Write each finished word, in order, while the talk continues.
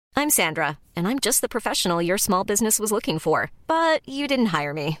I'm Sandra, and I'm just the professional your small business was looking for. But you didn't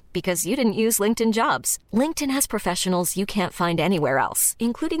hire me because you didn't use LinkedIn Jobs. LinkedIn has professionals you can't find anywhere else,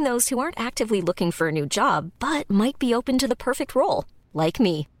 including those who aren't actively looking for a new job, but might be open to the perfect role, like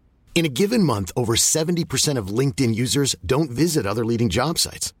me. In a given month, over 70% of LinkedIn users don't visit other leading job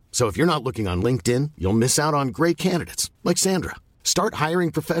sites. So if you're not looking on LinkedIn, you'll miss out on great candidates like Sandra. Start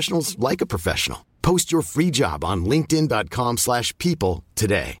hiring professionals like a professional. Post your free job on linkedin.com/people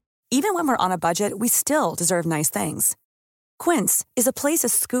today. Even when we're on a budget, we still deserve nice things. Quince is a place to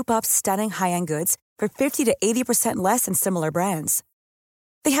scoop up stunning high-end goods for 50 to 80% less than similar brands.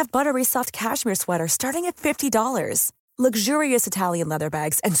 They have buttery soft cashmere sweaters starting at $50, luxurious Italian leather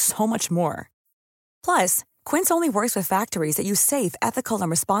bags, and so much more. Plus, Quince only works with factories that use safe, ethical, and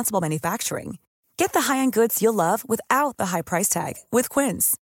responsible manufacturing. Get the high-end goods you'll love without the high price tag with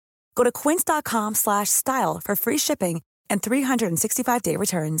Quince. Go to quince.com/style for free shipping and 365-day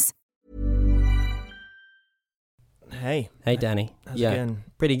returns. Hey, Danny. How's it going?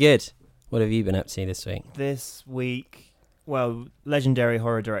 Pretty good. What have you been up to this week? This week, well, legendary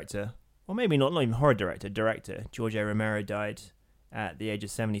horror director, or maybe not even horror director, George A. Romero died at the age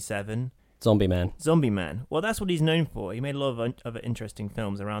of 77. Zombie Man. Well, that's what he's known for. He made a lot of other interesting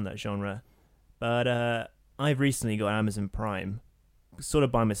films around that genre. But I've recently got Amazon Prime, sort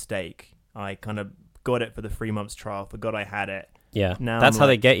of by mistake. I kind of got it for the 3 months trial, forgot I had it. Yeah, now that's I'm how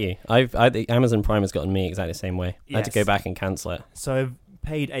they get you. Amazon Prime has gotten me exactly the same way. Yes. I had to go back and cancel it. So I've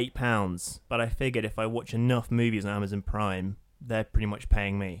paid £8, but I figured if I watch enough movies on Amazon Prime, they're pretty much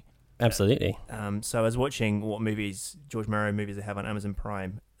paying me. Absolutely. So I was watching what movies, George Romero movies they have on Amazon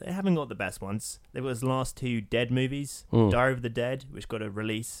Prime. They haven't got the best ones. There was his last 2 Dead movies, Diary of the Dead, which got a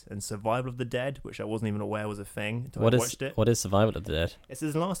release, and Survival of the Dead, which I wasn't even aware was a thing until I watched it. What is Survival of the Dead? It's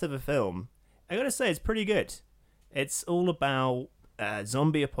his last ever film. I gotta say, it's pretty good. It's all about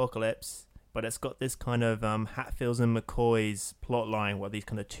zombie apocalypse, but it's got this kind of Hatfields and McCoy's plot line where these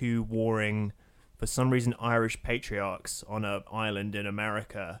kind of 2 warring, for some reason, Irish patriarchs on an island in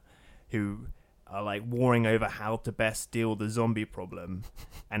America who are like warring over how to best deal with the zombie problem.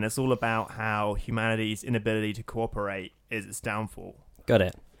 And it's all about how humanity's inability to cooperate is its downfall. Got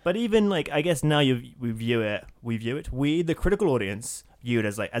it. But even like, I guess now we, the critical audience, view it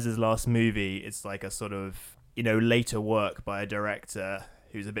as like, as his last movie, it's like a sort of, later work by a director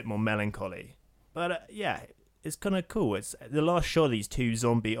who's a bit more melancholy. But yeah, it's kind of cool. It's the last shot of these 2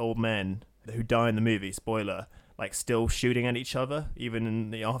 zombie old men who die in the movie, spoiler, like still shooting at each other, even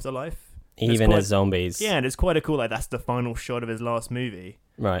in the afterlife. Even as zombies. Yeah, and it's quite a cool, like, that's the final shot of his last movie.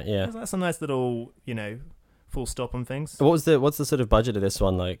 Right, yeah. That's a nice little, full stop on things. What's the sort of budget of this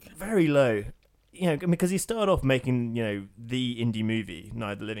one like? Very low. Because he started off making, the indie movie,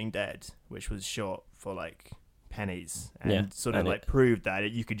 Night of the Living Dead, which was shot for, like, pennies. And proved that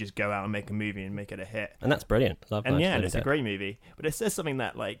you could just go out and make a movie and make it a hit. And that's brilliant. Love that. And it's a great movie. But it says something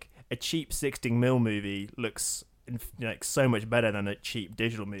that, like, a cheap 16mm movie looks like so much better than a cheap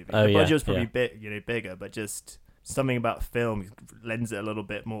digital movie. The budget was probably bigger, but just something about film lends it a little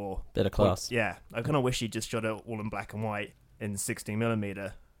bit more. Bit of class. Yeah. I kind of wish he just shot it all in black and white in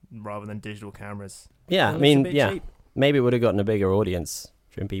 16mm rather than digital cameras. Yeah, I mean, cheap. Maybe it would have gotten a bigger audience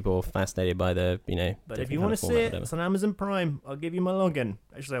from people fascinated by the, But if you want to see it, it's on Amazon Prime. I'll give you my login.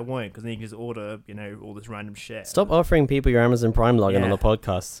 Actually, I won't, because then you can just order, all this random shit. Stop offering people your Amazon Prime login on the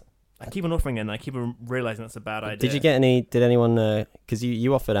podcast. I keep on offering it, and I keep on realizing that's a bad idea. Did you get any? Did anyone? Because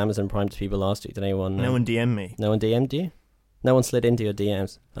you offered Amazon Prime to people last week. Did anyone? No one DM'd me. No one DM'd you? No one slid into your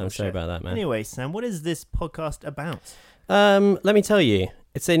DMs. I'm sorry about that, man. Anyway, Sam, what is this podcast about? Let me tell you.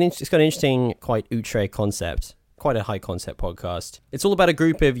 It's got an interesting, quite outre concept. Quite a high concept podcast. It's all about a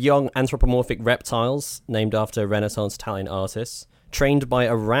group of young anthropomorphic reptiles named after Renaissance Italian artists, trained by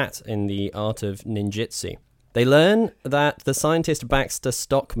a rat in the art of ninjutsu. They learn that the scientist Baxter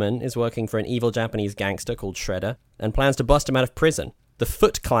Stockman is working for an evil Japanese gangster called Shredder and plans to bust him out of prison. The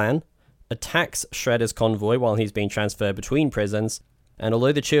Foot Clan attacks Shredder's convoy while he's being transferred between prisons, and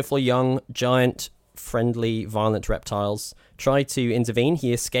although the cheerful young, giant, friendly, violent reptiles try to intervene,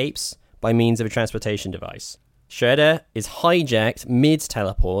 he escapes by means of a transportation device. Shredder is hijacked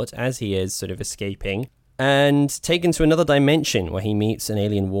mid-teleport as he is sort of escaping and taken to another dimension where he meets an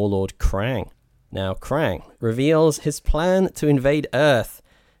alien warlord, Krang. Now, Krang reveals his plan to invade Earth,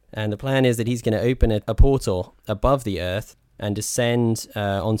 and the plan is that he's going to open a portal above the Earth and descend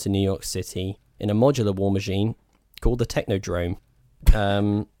onto New York City in a modular war machine called the Technodrome.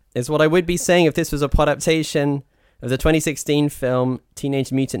 Is what I would be saying if this was a podaptation of the 2016 film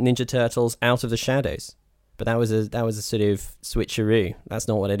Teenage Mutant Ninja Turtles Out of the Shadows. But that was a sort of switcheroo. That's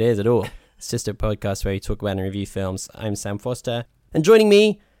not what it is at all. It's just a podcast where we talk about and review films. I'm Sam Foster, and joining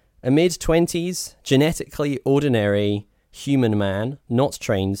me A mid-20s, genetically ordinary human man, not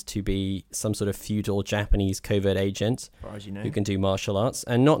trained to be some sort of feudal Japanese covert agent As far as you know. who can do martial arts,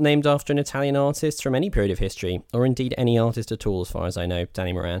 and not named after an Italian artist from any period of history, or indeed any artist at all, as far as I know,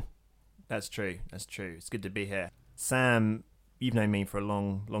 Danny Moran. That's true. That's true. It's good to be here. Sam, you've known me for a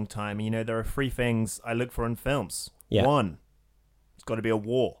long, long time. And you know, there are 3 things I look for in films. Yeah. 1, it's got to be a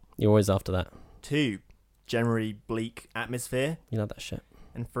war. You're always after that. 2, generally bleak atmosphere. You love that shit.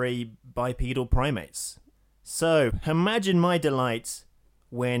 And 3, bipedal primates. So, imagine my delight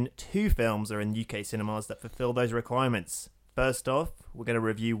when 2 films are in UK cinemas that fulfill those requirements. First off, we're going to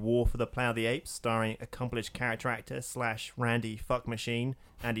review War for the Planet of the Apes, starring accomplished character actor / Randy fuck machine,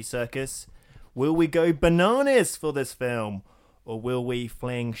 Andy Serkis. Will we go bananas for this film, or will we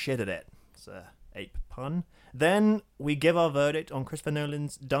fling shit at it? It's a ape pun. Then we give our verdict on Christopher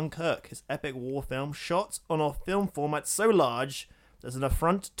Nolan's Dunkirk, his epic war film shot on a film format so large there's an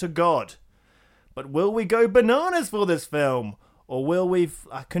affront to God. But will we go bananas for this film? Or will we...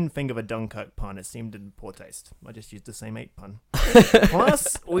 I couldn't think of a Dunkirk pun. It seemed in poor taste. I just used the same ape pun.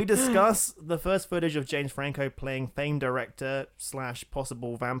 Plus, we discuss the first footage of James Franco playing famed director /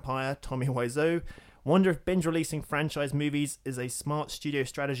 possible vampire Tommy Wiseau. Wonder if binge-releasing franchise movies is a smart studio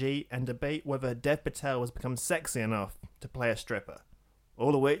strategy, and debate whether Dev Patel has become sexy enough to play a stripper.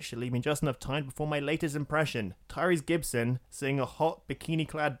 All of which should leave me just enough time before my latest impression. Tyrese Gibson seeing a hot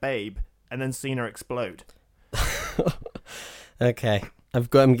bikini-clad babe and then seeing her explode. Okay,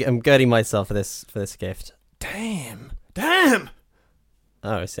 I'm girding myself for this gift. Damn!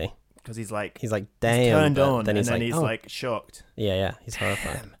 Oh, I see. Because he's like, damn. he's turned but on, then and he's then like, he's oh. like shocked. Yeah, he's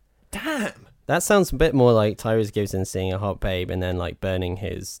horrified. Damn! That sounds a bit more like Tyrese Gibson seeing a hot babe and then like burning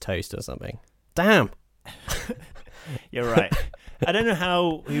his toast or something. Damn. You're right. I don't know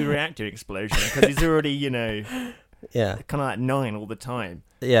how he would react to an explosion because he's already, Yeah. kind of like 9 all the time.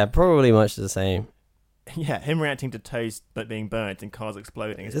 Yeah, probably much the same. Yeah, him reacting to toast but being burnt and cars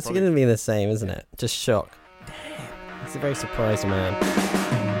exploding. It's going to be the same, isn't it? Just shock. Damn. He's a very surprised man.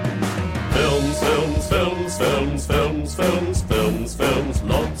 Films, films, films, films, films, films, films, films,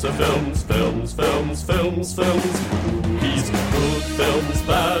 lots of films, films, films, films, films, movies, good films,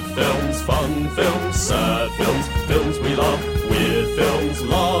 bad films, fun films, sad films, films we love, weird films,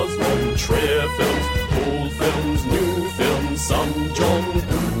 Lars von Trier films, old films, new films, some John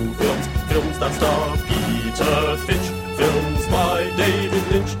Woo films, films that star Peter Finch, films by David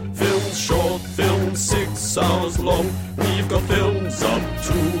Lynch, films, short films, 6 hours long. We've got films up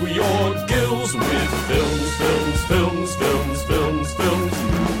to your gills with films, films, films, films, films, films,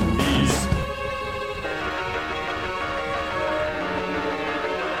 movies.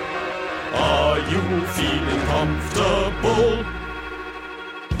 Are you feeling comfortable?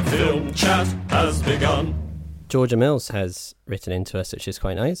 Film chat has begun. Georgia Mills has written into us, which is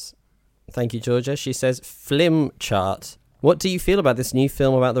quite nice. Thank you, Georgia. She says, Flim chart. What do you feel about this new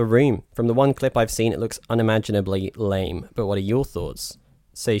film about The Room? From the one clip I've seen, it looks unimaginably lame. But what are your thoughts?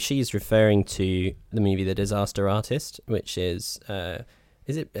 So she's referring to the movie The Disaster Artist, which is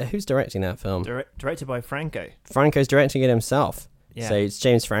who's directing that film? Directed by Franco. Franco's directing it himself. Yeah. So it's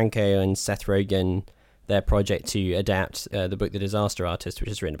James Franco and Seth Rogen, their project to adapt the book The Disaster Artist, which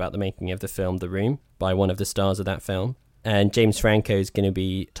is written about the making of the film The Room by one of the stars of that film. And James Franco is going to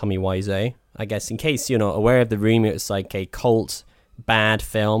be Tommy Wiseau. I guess in case you're not aware of The Room, it was like a cult bad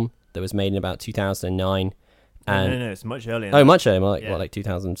film that was made in about 2009. And No, it's much earlier. Oh, much earlier, Yeah. like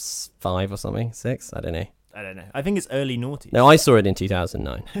 2005 or something? 6? I don't know. I don't know. I think it's early noughties. No, I saw it in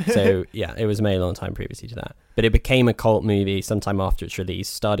 2009. So, yeah, it was made a long time previously to that. But it became a cult movie sometime after its release,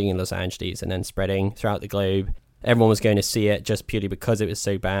 starting in Los Angeles and then spreading throughout the globe. Everyone was going to see it just purely because it was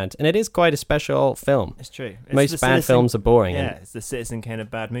so bad. And it is quite a special film. It's true. It's Most bad films are boring. Yeah, it's the Citizen Kane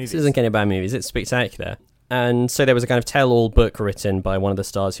of bad movies. Citizen Kane of bad movies. It's spectacular. And so there was a kind of tell-all book written by one of the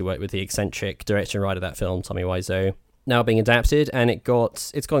stars who worked with the eccentric director and writer of that film, Tommy Wiseau, now being adapted, and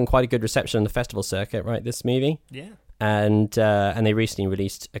it's gotten quite a good reception on the festival circuit, right, this movie? Yeah. And they recently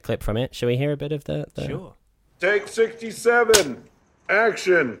released a clip from it. Shall we hear a bit of the... Sure. Take 67.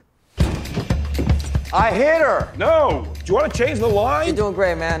 Action. I hit her. No. Do you want to change the You're line? doing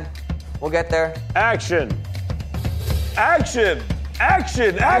great, man. We'll get there. Action. Action.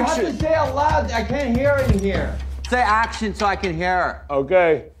 Action. You have to Action. say out loud. I can't hear it in here. Say action so I can hear her.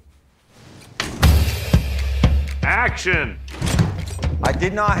 Okay. Action. I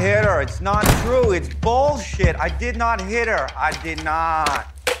did not hit her. It's not true. It's bullshit. I did not hit her. I did not.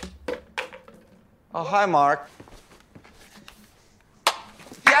 Oh, hi, Mark.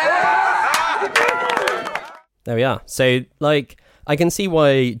 There we are. So, like, I can see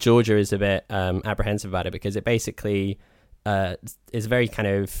why Georgia is a bit apprehensive about it, because it basically is very kind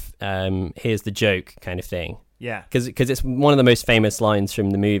of here's the joke kind of thing. Yeah. Because it's one of the most famous lines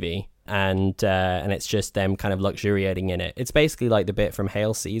from the movie, and it's just them kind of luxuriating in it. It's basically like the bit from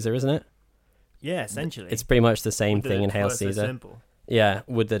Hail Caesar, isn't it? Yeah, essentially. It's pretty much the same Would that thing in it Hail were so Caesar. simple. Yeah,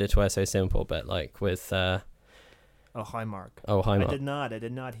 would that it were so simple, but like with Oh, hi, Mark. oh hi Mark. I did not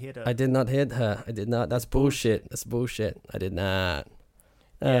hit her. I did not hit her. I did not. That's bullshit. That's bullshit. I did not.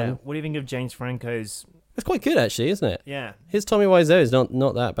 Yeah. What do you think of James Franco's? It's quite good actually, isn't it? Yeah. His Tommy Wiseau is not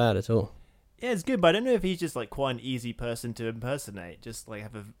that bad at all. Yeah, it's good, but I don't know if he's just like quite an easy person to impersonate. Just like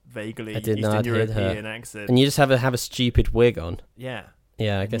have a vaguely I did Eastern not hit her. European accent. And you just have a stupid wig on. Yeah.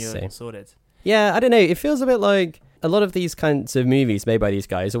 Yeah, I And guess you're so. sorted. Yeah, I don't know. It feels a bit like a lot of these kinds of movies made by these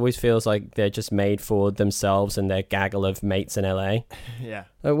guys always feels like they're just made for themselves and their gaggle of mates in LA. Yeah.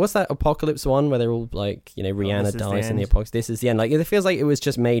 What's that Apocalypse one where they're all like, you know, Rihanna This Is the dies in the End. apocalypse. This is the end. Like it feels like it was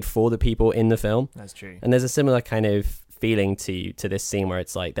just made for the people in the film. That's true. And there's a similar kind of feeling to this scene where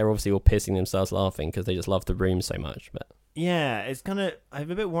it's like they're obviously all pissing themselves laughing because they just love the room so much. But Yeah, it's kind of... I'm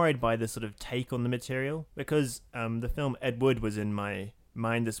a bit worried by the sort of take on the material because the film Ed Wood was in my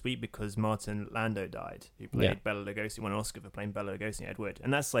mind this week because Martin Landau died, who played Bela Lugosi, won an Oscar for playing Bela Lugosi in Ed Wood.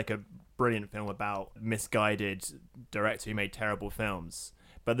 And that's like a brilliant film about misguided director who made terrible films.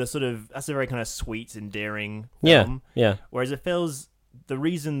 But that's a very kind of sweet, endearing film. Yeah. Whereas it feels... The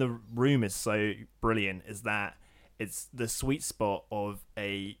reason The Room is so brilliant is that it's the sweet spot of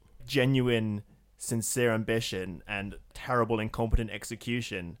a genuine, sincere ambition and terrible, incompetent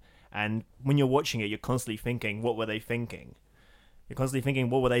execution. And when you're watching it, you're constantly thinking, what were they thinking? You're constantly thinking,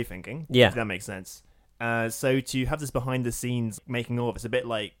 what were they thinking? Yeah. If that makes sense. So to have this behind the scenes making of, it's a bit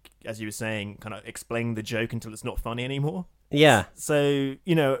like, as you were saying, kind of explaining the joke until it's not funny anymore. Yeah. So,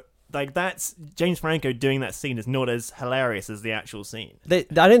 you know, like that's James Franco doing that scene is not as hilarious as the actual scene. I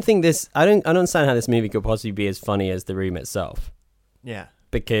don't understand how this movie could possibly be as funny as The Room itself. Yeah.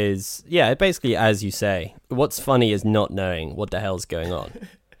 Because, yeah, basically, as you say, what's funny is not knowing what the hell's going on.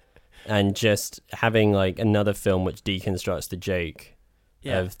 And just having, like, another film which deconstructs the joke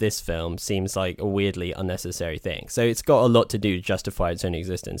of this film seems like a weirdly unnecessary thing. So it's got a lot to do to justify its own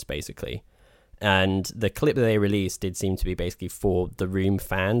existence, basically. And the clip that they released did seem to be basically for The Room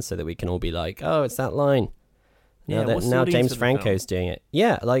fans, so that we can all be like, oh, it's that line. Now James Franco's doing it.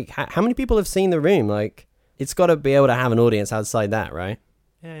 Yeah, like, how many people have seen The Room? Like, it's got to be able to have an audience outside that, right?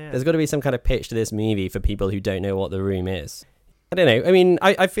 Yeah. There's got to be some kind of pitch to this movie for people who don't know what The Room is. I don't know. I mean,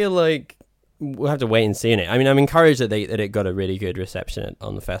 I feel like we'll have to wait and see in it. I mean, I'm encouraged that it got a really good reception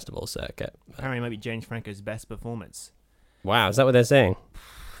on the festival circuit. Apparently it might be James Franco's best performance. Wow, is that what they're saying?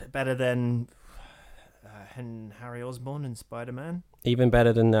 Better than Harry Osborn and Spider-Man. Even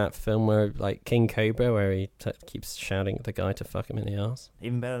better than that film where, like, King Cobra, where he keeps shouting at the guy to fuck him in the arse.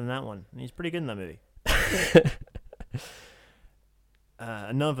 Even better than that one. And he's pretty good in that movie.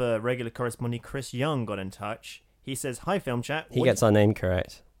 Another regular correspondent, Chris Young, got in touch. He says, hi, Film Chat. He gets our name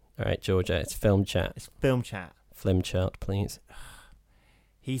correct. All right, Georgia, it's Film Chat. It's Film Chat. Flim chart, please.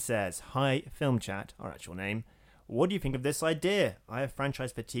 He says, hi, Film Chat, our actual name. What do you think of this idea? I have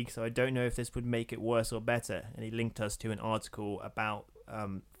franchise fatigue, so I don't know if this would make it worse or better. And he linked us to an article about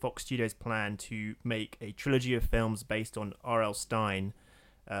Fox Studios' plan to make a trilogy of films based on R.L. Stine,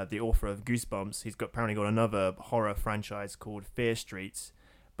 the author of Goosebumps. He's apparently got another horror franchise called Fear Streets.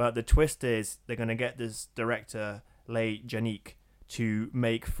 But the twist is they're going to get this director, Leigh Janiak, to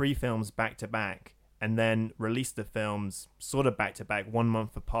make 3 films back-to-back and then release the films sort of back-to-back 1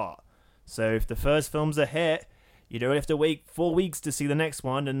 month apart. So if the first film's a hit, you don't have to wait 4 weeks to see the next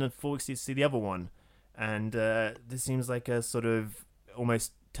one and then 4 weeks to see the other one. And this seems like a sort of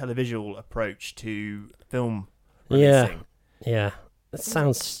almost televisual approach to film releasing. Yeah. It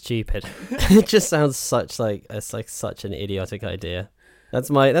sounds stupid. It just sounds such an idiotic idea. That's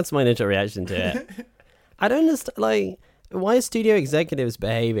my initial reaction to it. I don't understand, like, why are studio executives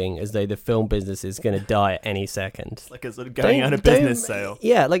behaving as though the film business is going to die at any second? It's like a sort of going out of business sale.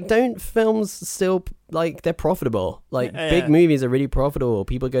 Yeah, like, don't films still, like, they're profitable. Like, big movies are really profitable.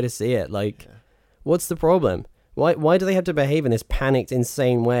 People go to see it. Like, what's the problem? Why do they have to behave in this panicked,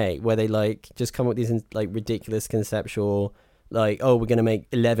 insane way where they, like, just come up with these, like, ridiculous conceptual, like, oh, we're going to make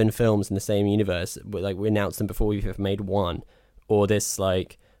 11 films in the same universe. Like, we announced them before we've ever made one. Or this,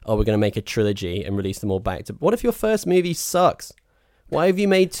 like, oh, we're going to make a trilogy and release them all back to... What if your first movie sucks? Why have you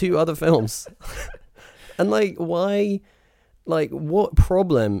made 2 other films? And, like, why... Like, what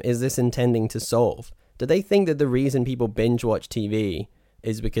problem is this intending to solve? Do they think that the reason people binge watch TV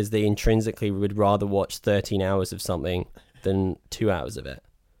is because they intrinsically would rather watch 13 hours of something than 2 hours of it?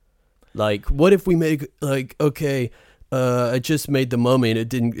 Like, what if we make, like, okay, I just made The Mummy and it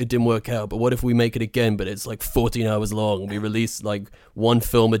didn't work out, but what if we make it again, but it's like 14 hours long, we release like one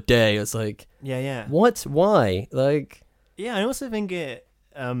film a day. It's like, yeah. what? Why? Like, yeah, I also think it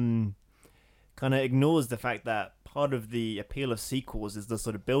kind of ignores the fact that part of the appeal of sequels is the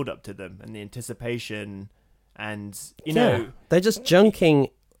sort of build up to them and the anticipation, and you know, they're just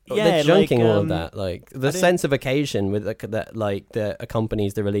junking. They're junking like, all of that, like the sense of occasion with that, like that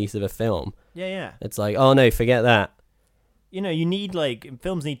accompanies the release of a film. Yeah. It's like, oh no, forget that. You know, you need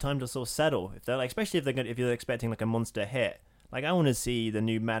films need time to sort of settle. If they're like, especially if you're expecting like a monster hit. Like, I want to see the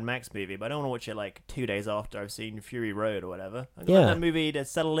new Mad Max movie, but I don't want to watch it like 2 days after I've seen Fury Road or whatever. I want that movie to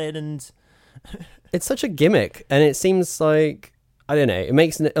settle in, and it's such a gimmick, and it seems like, I don't know, it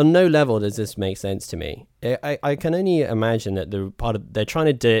makes on no level does this make sense to me. I can only imagine that they're trying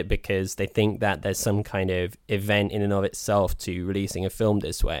to do it because they think that there's some kind of event in and of itself to releasing a film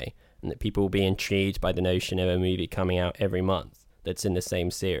this way, and that people will be intrigued by the notion of a movie coming out every month that's in the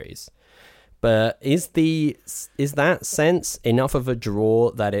same series. But is that sense enough of a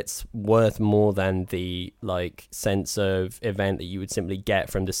draw that it's worth more than the like sense of event that you would simply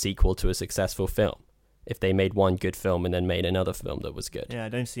get from the sequel to a successful film? If they made one good film and then made another film that was good. Yeah, I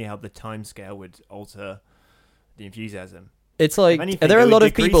don't see how the time scale would alter the enthusiasm. It's like, anything, there are a lot of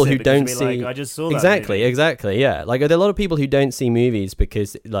decrease people it who because don't we're see... like, I just saw that exactly, movie. yeah. Like, are there a lot of people who don't see movies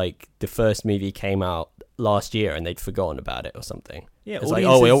because, like, the first movie came out last year and they'd forgotten about it or something? Yeah, it's like,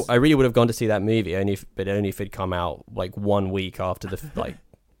 oh, I really would have gone to see that movie, only if it'd come out, like, 1 week after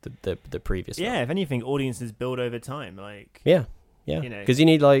the previous Yeah, one. if anything, audiences build over time. Like, Yeah, you know, because you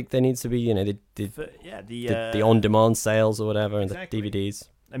need, like, there needs to be, you know, the on-demand sales or whatever, exactly. and the DVDs.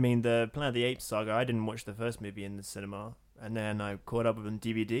 I mean, the Planet of the Apes saga, I didn't watch the first movie in the cinema, and then I caught up with them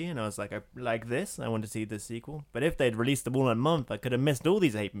DVD, and I was like, I like this, I want to see the sequel. But if they'd released them all in a month, I could have missed all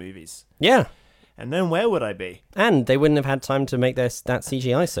these ape movies. Yeah. And then where would I be? And they wouldn't have had time to make that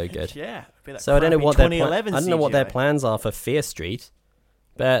CGI so good. Yeah. So I don't know what their CGI. plans are for Fear Street.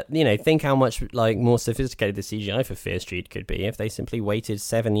 But, you know, think how much like more sophisticated the CGI for Fear Street could be if they simply waited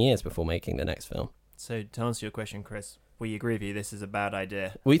 7 years before making the next film. So to answer your question, Chris, we agree with you, this is a bad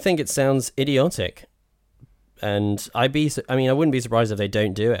idea. We think it sounds idiotic. And I wouldn't be surprised if they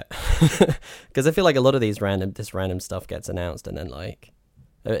don't do it. Because I feel like a lot of this random stuff gets announced and then like,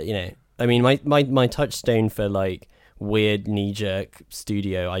 you know, I mean, my touchstone for like weird knee-jerk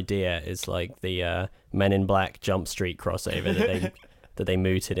studio idea is like the Men in Black Jump Street crossover that they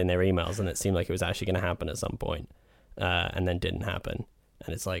mooted in their emails, and it seemed like it was actually going to happen at some point, and then didn't happen.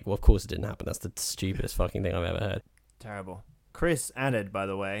 And it's like, well, of course it didn't happen. That's the stupidest fucking thing I've ever heard. Terrible. Chris added, by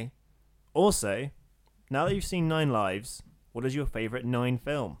the way, also, now that you've seen 9 Lives, what is your favourite 9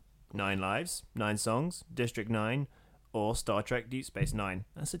 film? 9 Lives, 9 Songs, District 9, or Star Trek Deep Space Nine?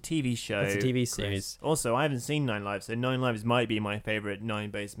 That's a TV show. It's a TV Chris. series. Also, I haven't seen 9 Lives, so 9 Lives might be my favourite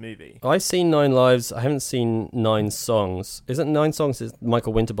 9-based movie. I've seen 9 Lives. I haven't seen 9 Songs. Isn't 9 Songs is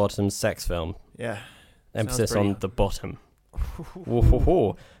Michael Winterbottom's sex film? Yeah. Emphasis on the bottom.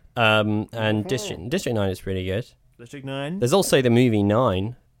 And District 9 is pretty good. District 9? There's also the movie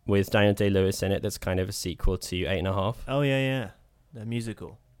 9 with Daniel Day-Lewis in it. That's kind of a sequel to 8.5. Oh, yeah. The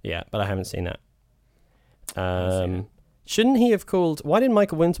musical. Yeah, but I haven't seen that. Shouldn't he have called... Why didn't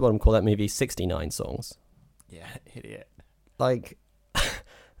Michael Winterbottom call that movie 69 Songs? Yeah, idiot. Like,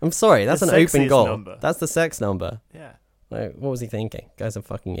 I'm sorry, that's The an open sexiest goal. number. That's the sex number. Yeah. Like, what was he thinking? Guy's a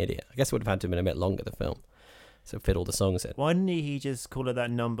fucking idiot. I guess it would have had to have been a bit longer, the film. So fit all the songs in. Why didn't he just call it that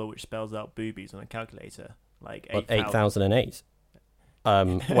number which spells out boobies on a calculator? Like 8,008.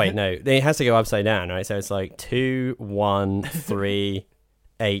 Wait, no. It has to go upside down, right? So it's like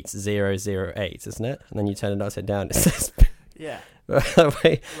 2138008, isn't it? And then you turn it upside down. It says... Yeah.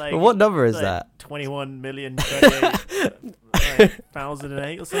 Wait, like, what number is like that?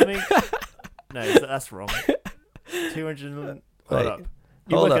 21,028,008 or something? No, that's wrong. 200... Hold up.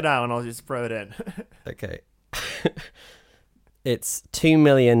 You hold look up. it out and I'll just throw it in. Okay. It's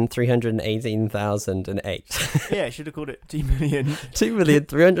 2,318,008. Yeah, I should have called it 2 million.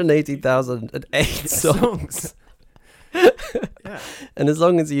 2,380,008 songs. Yeah. And as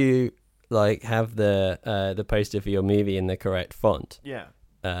long as you like have the poster for your movie in the correct font, Yeah.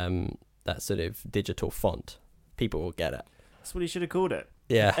 that sort of digital font, people will get it. That's what he should have called it.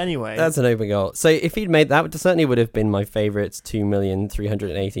 Yeah. Anyway. That's an open goal. So if he'd made that, certainly would have been my favourite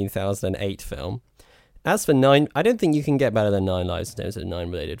 2,318,008 film. As for 9, I don't think you can get better than 9 Lives in terms of 9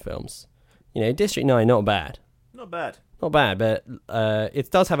 related films. You know, District 9, not bad. Not bad. Not bad, but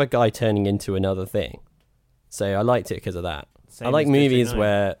it does have a guy turning into another thing. So I liked it because of that. Same I like as District movies 9.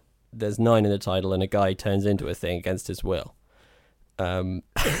 where there's 9 in the title and a guy turns into a thing against his will.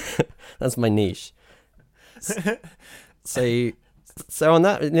 That's my niche. So on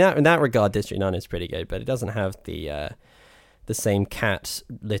that in that regard, District 9 is pretty good, but it doesn't have the same cat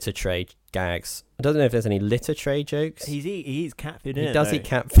litter tray gags. I don't know if there's any litter tray jokes. He eats cat food. He does eat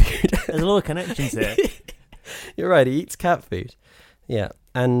cat food. There's a lot of connections here. You're right. He eats cat food. Yeah,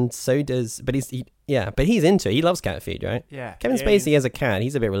 and so does. But he's into it. He loves cat food, right? Yeah. Kevin Spacey as a cat,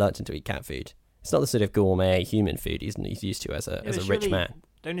 he's a bit reluctant to eat cat food. It's not the sort of gourmet human food he's used to as a rich man.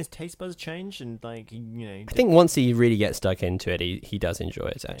 Don't his taste buds change and I think once he really gets stuck into it, he does enjoy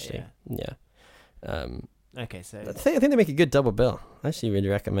it actually. Yeah. Okay, so I think they make a good double bill. I actually really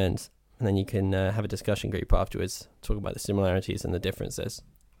recommend. And then you can have a discussion group afterwards, talk about the similarities and the differences.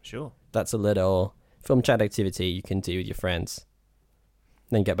 Sure. That's a little film chat activity you can do with your friends.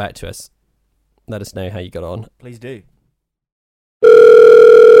 Then get back to us. Let us know how you got on. Please do.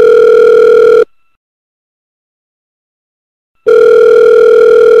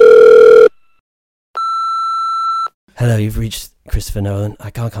 Hello, you've reached Christopher Nolan. I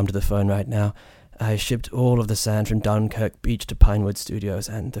can't come to the phone right now. I shipped all of the sand from Dunkirk Beach to Pinewood Studios,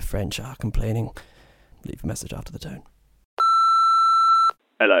 and the French are complaining. Leave a message after the tone.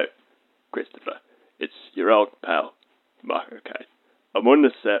 Hello, Christopher. It's your old pal, Michael Caine. I'm on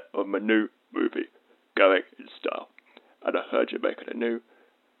the set of my new movie, Going in Style, and I heard you're making a new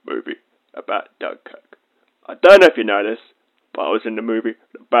movie about Dunkirk. I don't know if you know this, but I was in the movie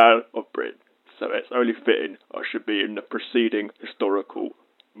The Battle of Britain, so it's only fitting I should be in the preceding historical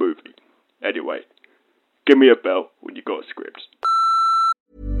movie. Anyway, give me a bell when you got a script.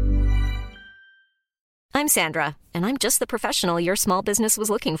 I'm Sandra, and I'm just the professional your small business was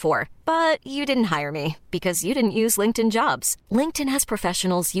looking for. But you didn't hire me because you didn't use LinkedIn Jobs. LinkedIn has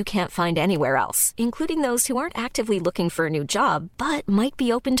professionals you can't find anywhere else, including those who aren't actively looking for a new job, but might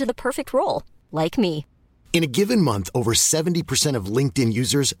be open to the perfect role, like me. In a given month, over 70% of LinkedIn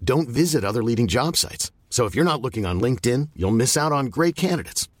users don't visit other leading job sites. So if you're not looking on LinkedIn, you'll miss out on great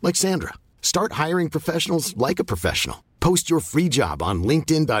candidates like Sandra. Start hiring professionals like a professional. Post your free job on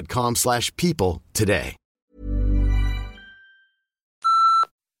linkedin.com/people today.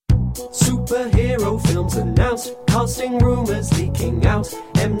 Superhero films announced, casting rumors leaking out.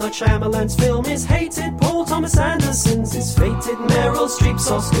 M. Night Shyamalan's film is hated, Paul Thomas Anderson's is fated, Meryl Streep's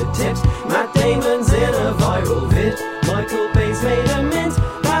Oscar tipped, Matt Damon's in a viral vid, Michael Bay's made a mint.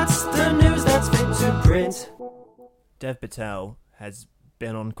 That's the news that's fit to print. Dev Patel has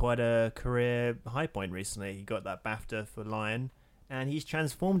been on quite a career high point recently. He got that BAFTA for Lion, and he's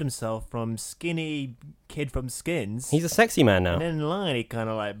transformed himself from skinny kid from Skins. He's a sexy man now. And then in Lion, he kind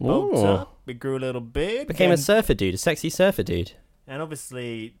of like bulked up. He grew a little beard. Became a surfer dude, a sexy surfer dude. And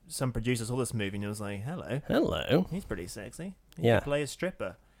obviously, some producer saw this movie and was like, hello. He's pretty sexy. He Yeah. can play a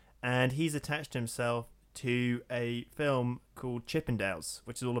stripper. And he's attached himself to a film called Chippendales,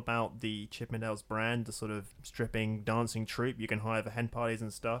 which is all about the Chippendales brand, the sort of stripping, dancing troupe you can hire for hen parties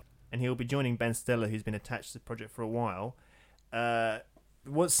and stuff. And he'll be joining Ben Stiller, who's been attached to the project for a while.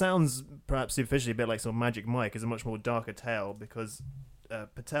 What sounds perhaps superficially a bit like sort of Magic Mike is a much more darker tale, because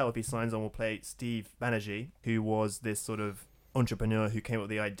Patel, if he signs on, will play Steve Banerjee, who was this sort of entrepreneur who came up with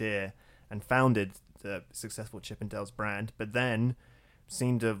the idea and founded the successful Chippendales brand, but then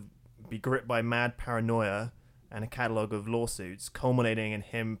seemed to be gripped by mad paranoia and a catalogue of lawsuits, culminating in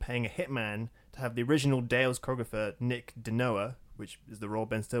him paying a hitman to have the original Dale's choreographer Nick Denoa, which is the role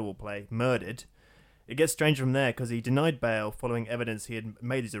Ben Stiller will play, murdered. It gets stranger from there because he denied bail following evidence he had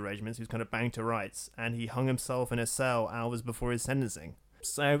made these arrangements. He was kind of banged to rights, and he hung himself in a cell hours before his sentencing.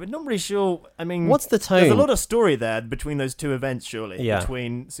 So, but not really sure. I mean, what's the tone? There's a lot of story there between those two events, surely. Yeah.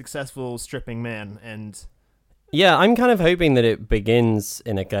 Between successful stripping man and... Yeah, I'm kind of hoping that it begins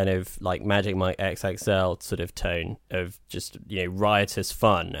in a kind of like Magic Mike XXL sort of tone of just, riotous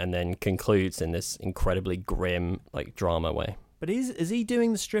fun, and then concludes in this incredibly grim, like, drama way. But is he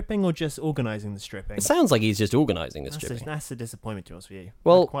doing the stripping or just organising the stripping? It sounds like he's just organising the stripping. That's a disappointment to us for you.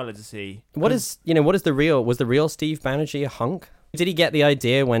 Well, I'd quite like to see. Was the real Steve Banerjee a hunk? Did he get the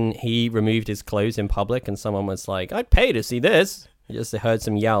idea when he removed his clothes in public and someone was like, "I'd pay to see this"? He just heard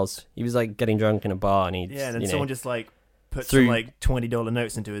some yells. He was like getting drunk in a bar, and then someone just like put some like $20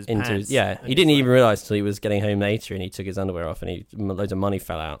 notes into his pants. He didn't even realize till he was getting home later, and he took his underwear off, and loads of money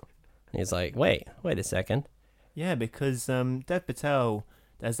fell out. And he's like, "Wait a second." Yeah, because Dev Patel,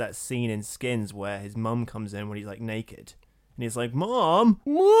 there's that scene in Skins where his mum comes in when he's like naked, and he's like, "Mom,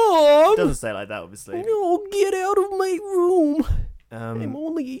 doesn't say it like that, obviously. No, get out of my room. I'm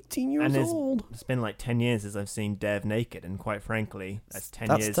only 18 years old. It's been like 10 years since I've seen Dev naked, and quite frankly, that's 10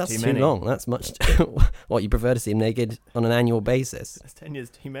 years too many. That's too long. That's much. What, you prefer to see him naked on an annual basis? That's 10 years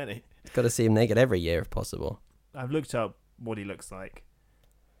too many. You've got to see him naked every year if possible. I've looked up what he looks like.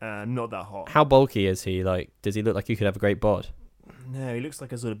 Not that hot. How bulky is he? Like, does he look like he could have a great bod? No, he looks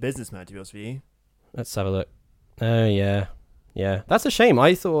like a sort of businessman, to be honest with you. Let's have a look. Oh, yeah. Yeah, that's a shame.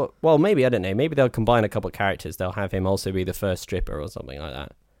 I thought, well, maybe, I don't know, maybe they'll combine a couple of characters. They'll have him also be the first stripper or something like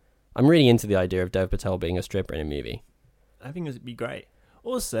that. I'm really into the idea of Dev Patel being a stripper in a movie. I think it would be great.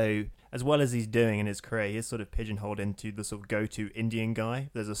 Also, as well as he's doing in his career, he's sort of pigeonholed into the sort of go-to Indian guy.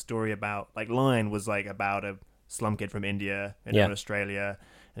 There's a story about, like, Lion was like about a slum kid from India in Australia,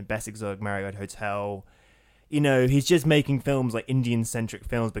 and Best Exotic Marriott Hotel. You know, he's just making films like Indian-centric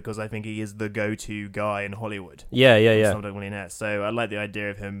films because I think he is the go-to guy in Hollywood. Yeah. Slumdog Millionaire. So I like the idea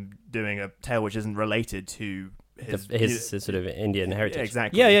of him doing a tale which isn't related to his sort of Indian heritage. Yeah,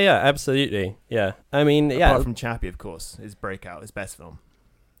 exactly. Yeah, absolutely. Yeah, I mean, Apart from Chappie, of course, his breakout, his best film.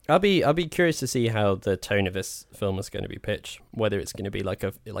 I'll be curious to see how the tone of this film is going to be pitched. Whether it's going to be like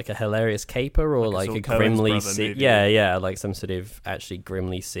a hilarious caper or like a grimly like some sort of actually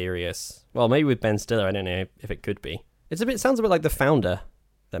grimly serious. Well, maybe with Ben Stiller, I don't know if it could be. Sounds a bit like The Founder,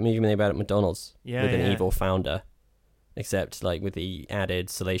 that movie made about at McDonald's with an evil founder, except like with the added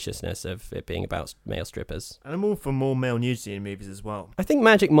salaciousness of it being about male strippers. And I'm all for more male nudity in movies as well. I think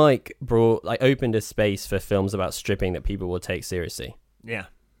Magic Mike opened a space for films about stripping that people will take seriously. Yeah.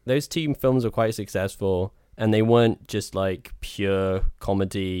 Those two films were quite successful, and they weren't just like pure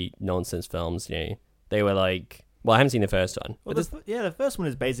comedy nonsense films. You know, they were like. Well, I haven't seen the first one. Well, the first one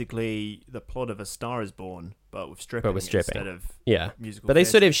is basically the plot of A Star Is Born, but with stripping instead of musical. But they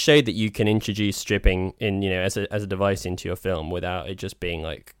sort of showed that you can introduce stripping in, you know, as a device into your film without it just being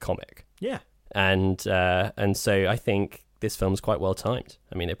like comic. Yeah. And so I think this film's quite well timed.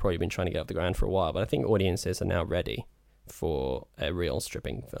 I mean, they've probably been trying to get off the ground for a while, but I think audiences are now ready for a real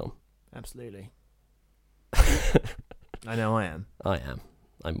stripping film. Absolutely. I know I am.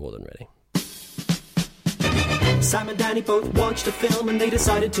 I'm more than ready. Sam and Danny both watched a film and they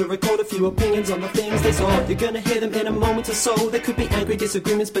decided to record a few opinions on the things they saw. You're gonna hear them in a moment or so. There could be angry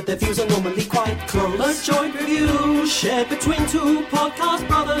disagreements, but their views are normally quite close. A joint review shared between two podcast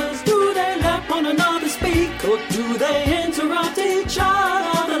brothers. Do they let one another speak, or do they interrupt each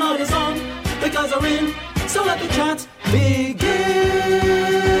other? The light is on, the guys are in, so let the chat begin.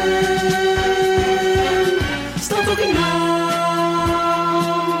 Start talking now.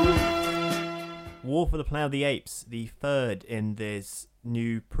 War for the Planet of the Apes, the third in this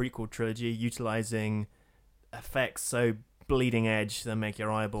new prequel trilogy, utilizing effects so bleeding edge that make your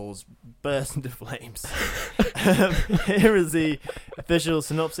eyeballs burst into flames. Here is the official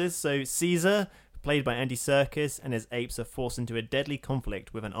synopsis. So Caesar, played by Andy Serkis, and his apes are forced into a deadly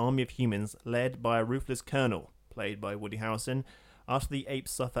conflict with an army of humans led by a ruthless colonel, played by Woody Harrelson. After the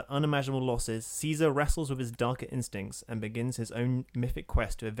apes suffer unimaginable losses, Caesar wrestles with his darker instincts and begins his own mythic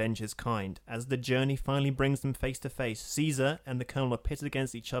quest to avenge his kind. As the journey finally brings them face to face, Caesar and the colonel are pitted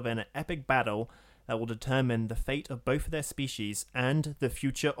against each other in an epic battle that will determine the fate of both of their species and the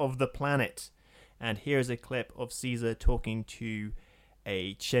future of the planet. And here is a clip of Caesar talking to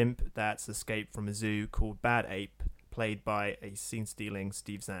a chimp that's escaped from a zoo called Bad Ape, played by a scene-stealing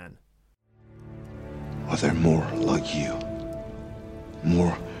Steve Zahn. Are there more like you?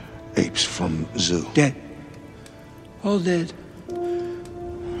 More apes from zoo? Dead. All dead.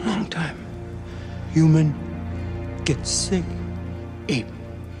 Long time. Human Get sick. Ape.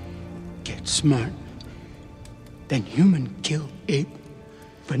 Get smart. Then human kill ape.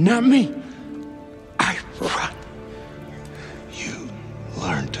 But not me. I run. You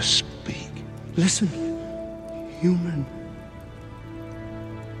learn to speak. Listen. Human.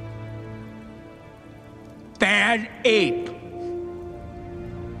 Bad ape.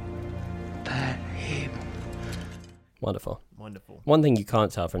 Bad ape. Wonderful. One thing you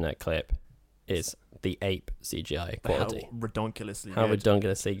can't tell from that clip is the ape CGI quality. How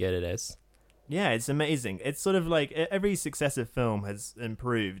redonkulously good it is. Yeah, it's amazing. It's sort of like every successive film has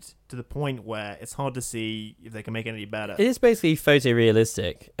improved to the point where it's hard to see if they can make it any better. It is basically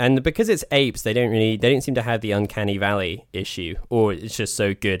photorealistic, and because it's apes, they don't seem to have the uncanny valley issue, or it's just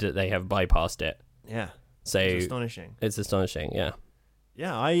so good that they have bypassed it. Yeah, so it's astonishing. It's astonishing, yeah.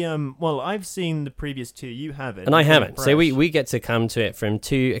 Yeah, I've seen the previous two. You haven't, and I haven't. So we get to come to it from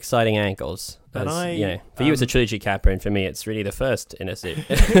two exciting angles. But for you it's a trilogy capper, and for me it's really the first in a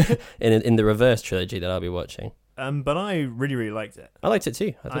in the reverse trilogy that I'll be watching. But I really, really liked it. I liked it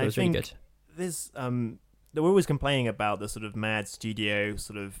too. I thought it was really good. We're always complaining about the sort of mad studio,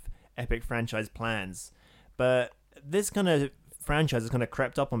 sort of epic franchise plans, but this kind of franchise has kind of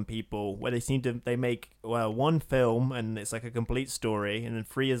crept up on people where they make one film and it's like a complete story, and then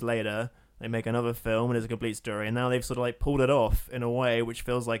 3 years later they make another film and it's a complete story, and now they've sort of like pulled it off in a way which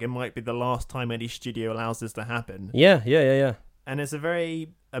feels like it might be the last time any studio allows this to happen. Yeah. And it's a very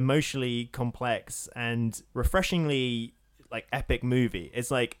emotionally complex and refreshingly like epic movie.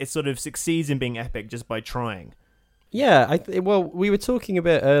 It's like it sort of succeeds in being epic just by trying. Yeah, well, we were talking a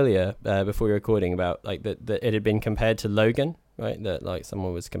bit earlier before we were recording about like that it had been compared to Logan, right? That like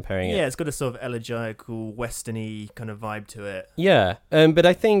someone was comparing it. Yeah, it's got a sort of elegiacal, westerny kind of vibe to it. Yeah, but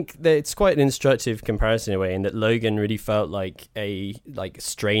I think that it's quite an instructive comparison in a way, in that Logan really felt like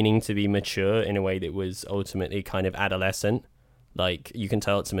straining to be mature in a way that was ultimately kind of adolescent. Like you can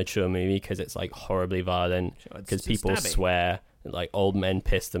tell it's a mature movie because it's like horribly violent, because people swear, like old men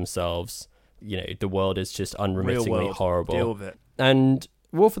piss themselves. You know, the world is just unremittingly horrible. Deal with it. And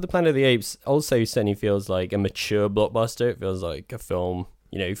Wolf of the Planet of the Apes also certainly feels like a mature blockbuster. It feels like a film,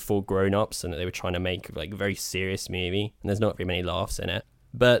 you know, for grown-ups, and that they were trying to make like a very serious movie, and there's not very many laughs in it.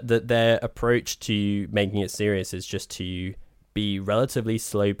 But that their approach to making it serious is just to be relatively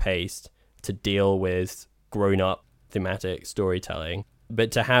slow-paced, to deal with grown-up thematic storytelling, but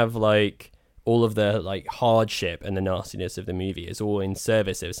to have like all of the like hardship and the nastiness of the movie is all in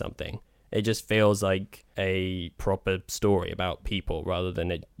service of something. It just feels like a proper story about people rather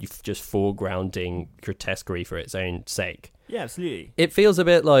than it just foregrounding grotesquerie for its own sake. Yeah, absolutely. It feels a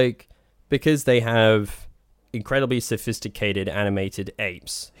bit like, because they have incredibly sophisticated animated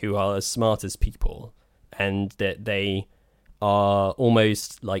apes who are as smart as people, and that they are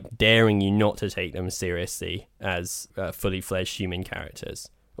almost like daring you not to take them seriously as fully fledged human characters,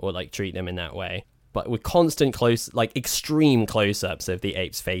 or like treat them in that way. But with constant extreme close-ups of the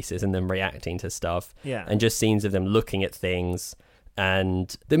apes' faces and them reacting to stuff. Yeah. And just scenes of them looking at things.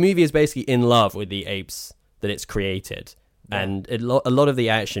 And the movie is basically in love with the apes that it's created. Yeah. And a lot of the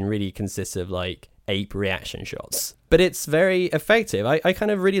action really consists of like ape reaction shots. But it's very effective. I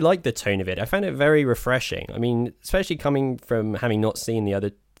kind of really like the tone of it. I found it very refreshing. I mean, especially coming from having not seen the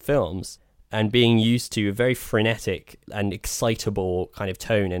other films, and being used to a very frenetic and excitable kind of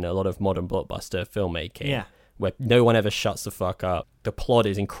tone in a lot of modern blockbuster filmmaking. Yeah. Where no one ever shuts the fuck up. The plot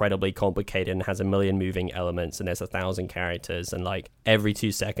is incredibly complicated and has a million moving elements, and there's 1,000 characters, and like every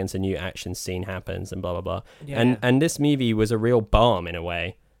 2 seconds a new action scene happens, and blah, blah, blah. Yeah. And this movie was a real balm in a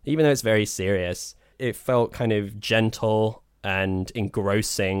way. Even though it's very serious, it felt kind of gentle and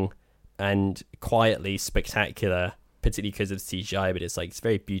engrossing and quietly spectacular, particularly because of CGI, but it's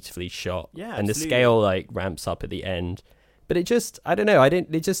very beautifully shot. Yeah, and absolutely. the scale like ramps up at the end. But it just, I don't know,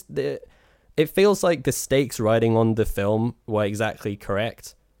 it feels like the stakes riding on the film were exactly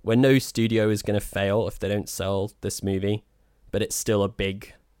correct, where no studio is going to fail if they don't sell this movie, but it's still a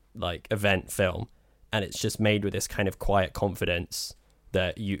big like event film, and it's just made with this kind of quiet confidence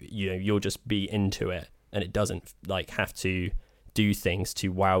that you'll just be into it, and it doesn't like have to do things to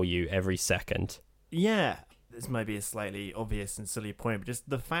wow you every second. Yeah. This might be a slightly obvious and silly point, but just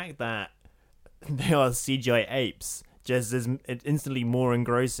the fact that they are CGI apes just is instantly more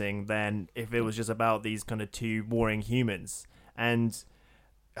engrossing than if it was just about these kind of two warring humans. And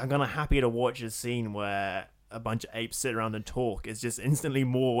I'm kind of happy to watch a scene where a bunch of apes sit around and talk. It's just instantly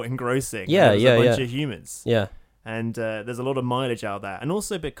more engrossing than a bunch of humans. Yeah. And there's a lot of mileage out there. And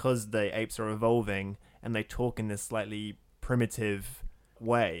also because the apes are evolving and they talk in this slightly primitive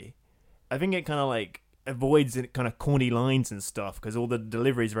way, I think it kind of like avoids kind of corny lines and stuff, because all the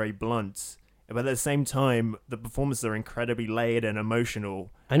delivery is very blunt, but at the same time the performances are incredibly layered and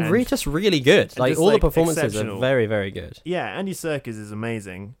emotional and really just really good. Like all the performances are very, very good. Yeah, Andy Serkis is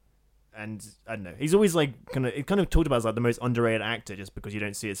amazing, and I don't know, he's always like kind of talked about as like the most underrated actor just because you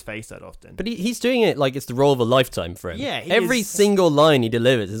don't see his face that often. But he's doing it like it's the role of a lifetime for him. Yeah, every single line he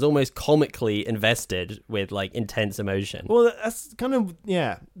delivers is almost comically invested with like intense emotion. Well, that's kind of,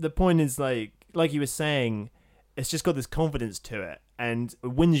 yeah, the point is like you were saying, it's just got this confidence to it, and it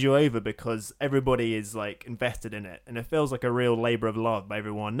wins you over because everybody is like invested in it, and it feels like a real labor of love by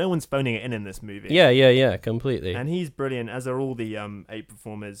everyone. No one's phoning it in this movie. Yeah, completely. And he's brilliant, as are all the ape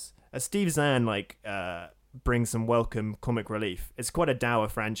performers. Steve Zahn brings some welcome comic relief. It's quite a dour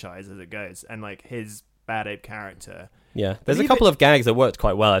franchise as it goes, and like his bad ape character. Yeah, there's a couple of gags that worked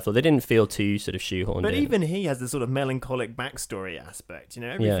quite well. I thought they didn't feel too sort of shoehorned But in. even he has this sort of melancholic backstory aspect, you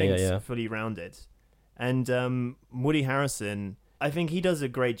know, everything's fully rounded. And Woody Harrelson, I think he does a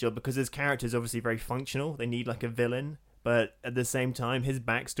great job because his character is obviously very functional. They need like a villain, but at the same time, his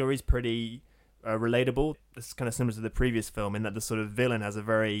backstory is pretty relatable. It's kind of similar to the previous film in that the sort of villain has a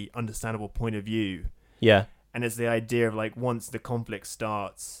very understandable point of view. Yeah. And it's the idea of like once the conflict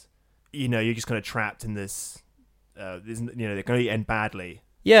starts, you know, you're just kind of trapped in this, they're going to end badly.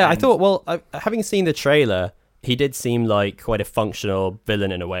 Yeah, I thought, well, having seen the trailer, he did seem like quite a functional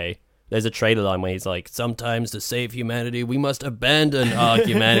villain in a way. There's a trailer line where he's like, sometimes to save humanity, we must abandon our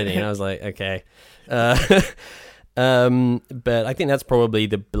humanity. And I was like, okay. But I think that's probably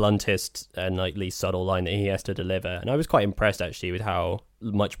the bluntest and like least subtle line that he has to deliver. And I was quite impressed actually with how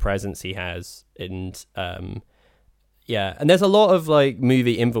much presence he has. And yeah, and there's a lot of like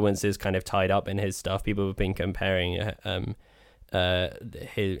movie influences kind of tied up in his stuff. People have been comparing him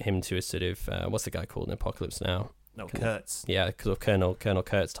to a sort of what's the guy called in Apocalypse Now? No, Kurtz. Yeah, because of Colonel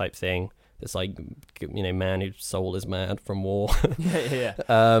Kurtz type thing. It's like, you know, man whose soul is mad from war. yeah.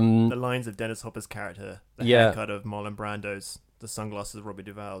 The lines of Dennis Hopper's character, the haircut of Marlon Brando's, the sunglasses of Robbie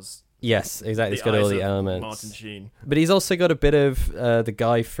Duvall's. Yes, exactly. It's got all the elements. Martin Sheen. But he's also got a bit of the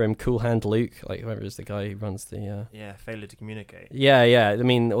guy from Cool Hand Luke, like whoever is the guy who runs the... failure to communicate. Yeah. I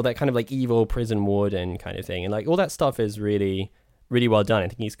mean, all that kind of like evil prison warden kind of thing. And like all that stuff is really, really well done. I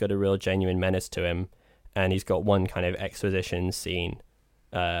think he's got a real genuine menace to him. And he's got one kind of exposition scene.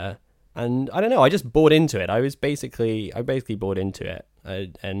 And I don't know, I just bought into it. I basically bought into it.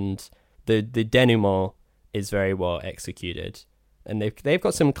 And the denouement is very well executed. And they've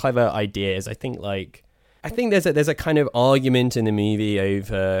got some clever ideas. I think there's a kind of argument in the movie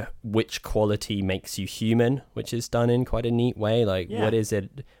over which quality makes you human, which is done in quite a neat way. Like, what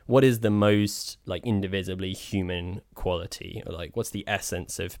is the most like indivisibly human quality? Or like, what's the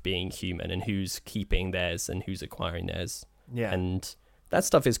essence of being human, and who's keeping theirs and who's acquiring theirs? Yeah, and that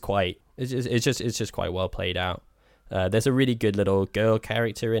stuff is it's just quite well played out. There's a really good little girl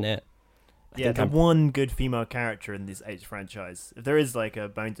character in it. One good female character in this H franchise. If there is like a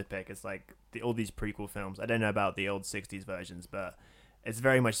bone to pick, it's like all these prequel films. I don't know about the old 60s versions, but it's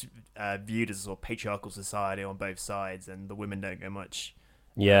very much viewed as a sort of patriarchal society on both sides, and the women don't go much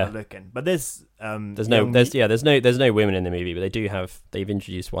looking. But there's no women in the movie, but they've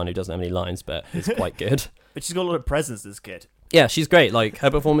introduced one who doesn't have any lines, but is quite good. But she's got a lot of presence, this kid. Yeah, she's great. Like, her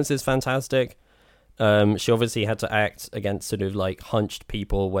performance is fantastic. She obviously had to act against sort of like hunched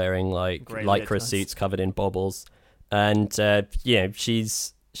people wearing like lycra suits covered in baubles, and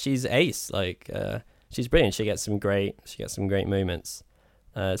she's ace. Like, she's brilliant. She gets some great moments.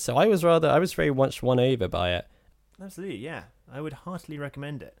 So I was very much won over by it. Absolutely, yeah. I would heartily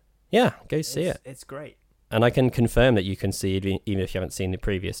recommend it. Yeah, go see it. It's great. And I can confirm that you can see it even if you haven't seen the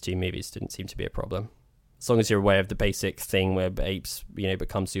previous two movies. Didn't seem to be a problem. As long as you're aware of the basic thing where apes,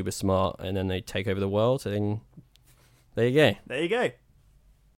 become super smart and then they take over the world, and there you go. There you go.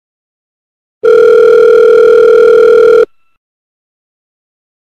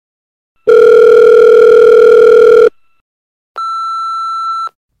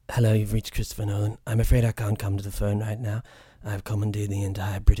 Hello, you've reached Christopher Nolan. I'm afraid I can't come to the phone right now. I've commandeered the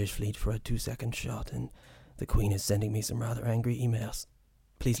entire British fleet for a 2-second shot, and the Queen is sending me some rather angry emails.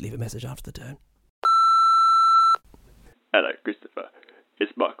 Please leave a message after the tone. Hello, Christopher.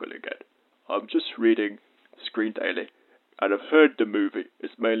 It's Michael again. I'm just reading Screen Daily, and I've heard the movie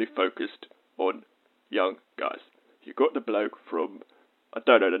is mainly focused on young guys. You got the bloke from, I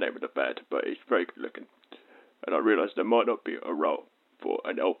don't know the name of the band, but he's very good looking. And I realised there might not be a role for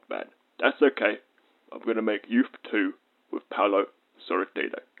an old man. That's okay. I'm going to make Youth 2 with Paolo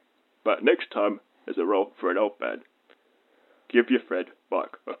Sorrentino. But next time there's a role for an old man, give your friend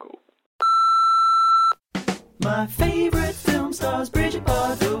Mike a call. My favourite film stars Bridget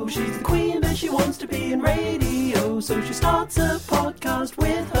Bardot. She's the queen, but she wants to be in radio. So she starts a podcast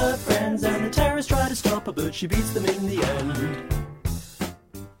with her friends, and the terrorists try to stop her, but she beats them in the end.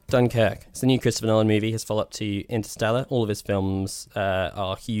 Dunkirk. It's the new Christopher Nolan movie. His follow-up to Interstellar. All of his films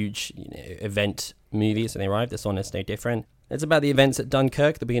are huge event movies when they arrive. This one is no different. It's about the events at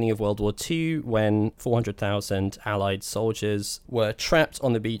Dunkirk, the beginning of World War II, when 400,000 Allied soldiers were trapped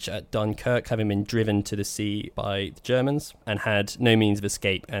on the beach at Dunkirk, having been driven to the sea by the Germans, and had no means of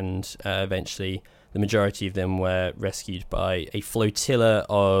escape, and eventually the majority of them were rescued by a flotilla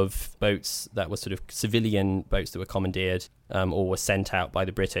of boats that were sort of civilian boats that were commandeered or were sent out by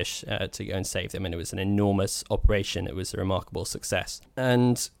the British to go and save them. And it was an enormous operation. It was a remarkable success.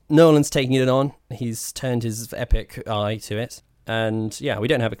 And Nolan's taking it on. He's turned his epic eye to it. And yeah, we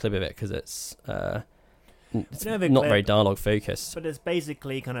don't have a clip of it because it's not very dialogue focused. But it's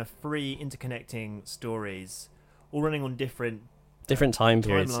basically kind of 3 interconnecting stories, all running on different time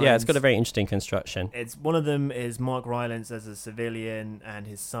periods. Yeah, it's got a very interesting construction. It's one of them is Mark Rylance as a civilian and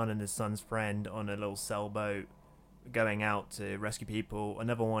his son's friend on a little sailboat going out to rescue people.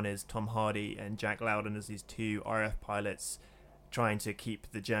 Another one is Tom Hardy and Jack Lowden as these 2 RAF pilots trying to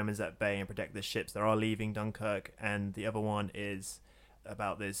keep the Germans at bay and protect the ships that are leaving Dunkirk. And the other one is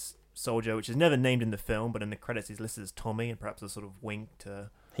about this soldier, which is never named in the film, but in the credits he's listed as Tommy, and perhaps a sort of wink to...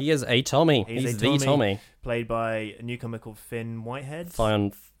 He is a Tommy. He's the Tommy. Played by a newcomer called Finn Whitehead.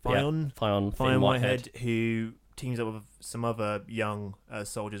 Fionn Whitehead, who teams up with some other young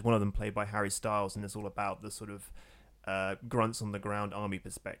soldiers, one of them played by Harry Styles, and it's all about the sort of grunts on the ground army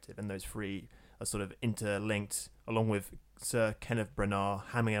perspective, and those three are sort of interlinked, along with Sir Kenneth Branagh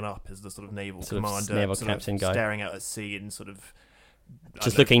hamming it up as the sort of naval commander, naval sort captain of guy, staring out at sea and sort of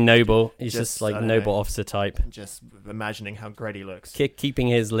just looking noble. He's just like noble officer type. Just imagining how great he looks. Keeping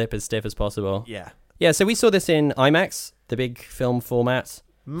his lip as stiff as possible. Yeah. Yeah, so we saw this in IMAX, the big film format,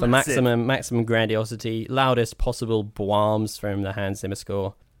 for maximum grandiosity, loudest possible bombs from the Hans Zimmer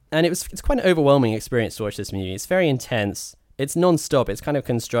score. And it's quite an overwhelming experience to watch this movie. It's very intense. It's non-stop. It's kind of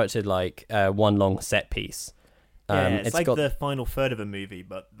constructed like one long set piece. Yeah, it's like the final third of a movie,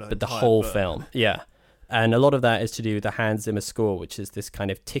 but the whole film. Yeah. And a lot of that is to do with the Hans Zimmer score, which is this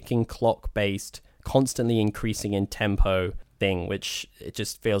kind of ticking clock-based, constantly increasing in tempo thing, which it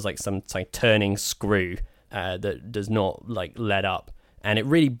just feels like some like turning screw that does not like let up. And it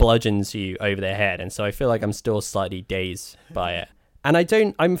really bludgeons you over the head. And so I feel like I'm still slightly dazed by it. And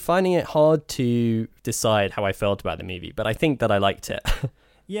I'm finding it hard to decide how I felt about the movie, but I think that I liked it.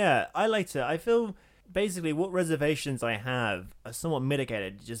 Yeah, I liked it. I feel basically what reservations I have are somewhat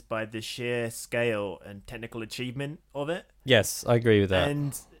mitigated just by the sheer scale and technical achievement of it. Yes, I agree with that.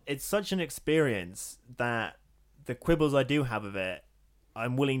 And it's such an experience that the quibbles I do have of it,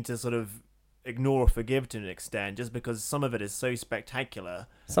 I'm willing to sort of ignore or forgive to an extent, just because some of it is so spectacular.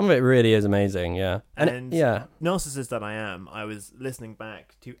 Some of it really is amazing, yeah. And narcissist that I am, I was listening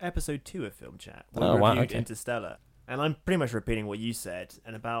back to episode 2 of Film Chat, where we reviewed Interstellar. And I'm pretty much repeating what you said,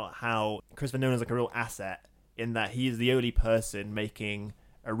 and about how Christopher Nolan is like a real asset in that he is the only person making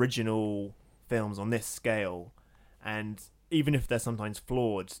original films on this scale. And even if they're sometimes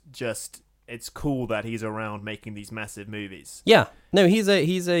flawed, just it's cool that he's around making these massive movies. Yeah. No, he's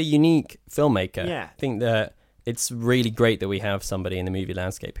a unique filmmaker. Yeah. I think that it's really great that we have somebody in the movie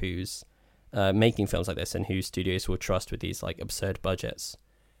landscape who's making films like this and who studios will trust with these like absurd budgets.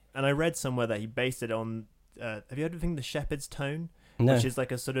 And I read somewhere that he based it on have you heard of the thing, The Shepherd's Tone? No. Which is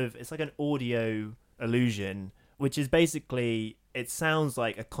like it's like an audio illusion, which is basically, it sounds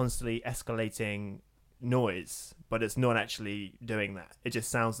like a constantly escalating noise, but it's not actually doing that. It just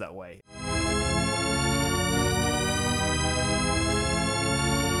sounds that way.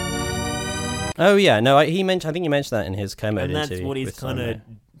 Oh yeah, no, I think he mentioned that in his Kermode interview. And that's what he's kind of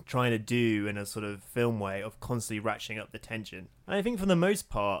trying to do in a sort of film way of constantly ratcheting up the tension. And I think for the most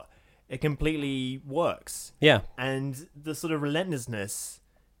part, it completely works. Yeah. And the sort of relentlessness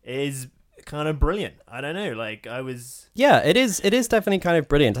is kind of brilliant. I don't know, like Yeah, it is definitely kind of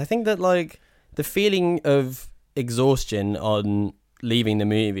brilliant. I think that like the feeling of exhaustion on leaving the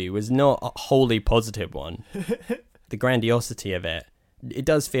movie was not a wholly positive one. The grandiosity of it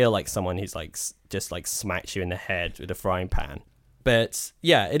does feel like someone who's like just like smacks you in the head with a frying pan. But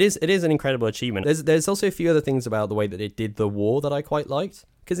yeah, it is an incredible achievement. There's also a few other things about the way that it did the war that I quite liked.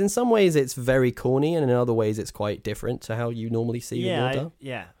 Because in some ways it's very corny, and in other ways it's quite different to how you normally see the war done.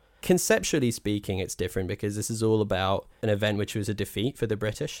 Yeah. Conceptually speaking, it's different because this is all about an event which was a defeat for the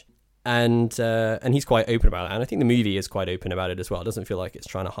British. And he's quite open about it. And I think the movie is quite open about it as well. It doesn't feel like it's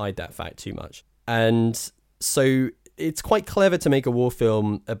trying to hide that fact too much. And so it's quite clever to make a war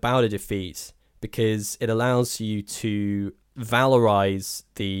film about a defeat because it allows you to valorize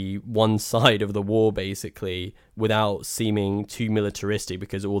the one side of the war basically without seeming too militaristic,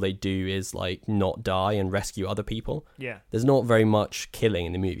 because all they do is like not die and rescue other people. Yeah. There's not very much killing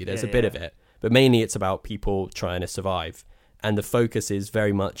in the movie. There's a bit of it, but mainly it's about people trying to survive. And the focus is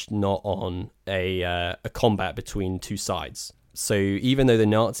very much not on a combat between two sides. So even though the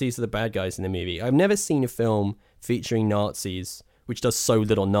Nazis are the bad guys in the movie, I've never seen a film featuring Nazis which does so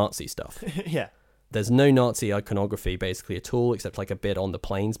little Nazi stuff. Yeah. There's no Nazi iconography basically at all, except like a bit on the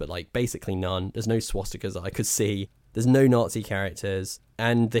planes, but like basically none. There's no swastikas that I could see. There's no Nazi characters.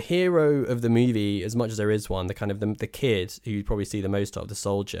 And the hero of the movie, as much as there is one, the kind of the kid who you probably see the most of, the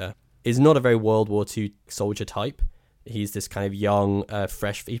soldier, is not a very World War II soldier type. He's this kind of young,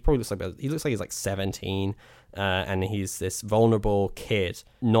 fresh. He looks like he's like 17, and he's this vulnerable kid,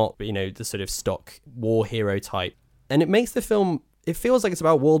 not the sort of stock war hero type. And it makes the film. It feels like it's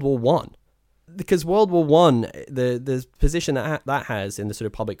about World War One, because World War One, the position that has in the sort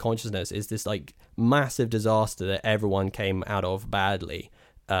of public consciousness is this like massive disaster that everyone came out of badly,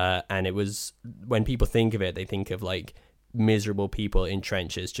 and it was, when people think of it, they think of like miserable people in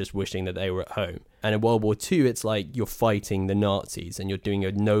trenches just wishing that they were at home. And in World War II, it's like you're fighting the Nazis and you're doing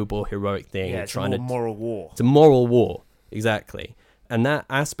a noble, heroic thing. Yeah, it's a moral war. It's a moral war, exactly. And that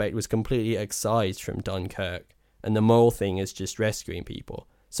aspect was completely excised from Dunkirk. And the moral thing is just rescuing people.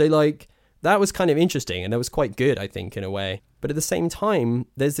 So like, that was kind of interesting, and that was quite good, I think, in a way. But at the same time,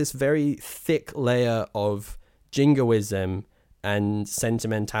 there's this very thick layer of jingoism and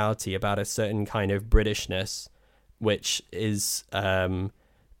sentimentality about a certain kind of Britishness, which is the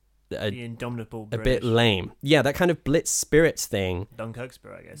indomitable a British. bit lame. Yeah, that kind of Blitz spirit thing. Dunkirk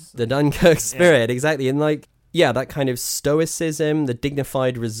spirit, I guess. The Dunkirk spirit, exactly. And like, yeah, that kind of stoicism, the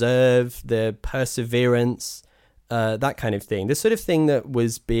dignified reserve, the perseverance, that kind of thing. The sort of thing that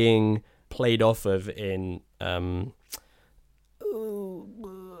was being played off of in the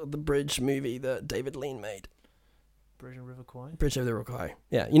bridge movie that David Lean made. Bridge over the River Kwai? Bridge over the River Kwai.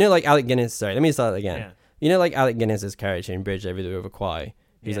 Yeah, you know, like Alec Guinness. Sorry, let me start again. Yeah. You know, like Alec Guinness's character in Bridge over the River Kwai.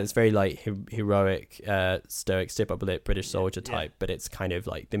 He's like, it's very like heroic, stoic, stip up lip British soldier type, but it's kind of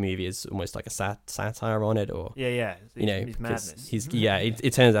like the movie is almost like a satire on it, or you know, he's madness.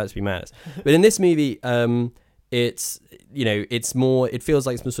 It turns out to be madness. But in this movie, it's, you know, it's more. It feels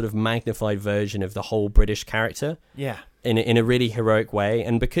like some sort of magnified version of the whole British character. Yeah. In a really heroic way,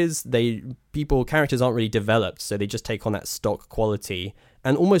 and because characters aren't really developed, so they just take on that stock quality,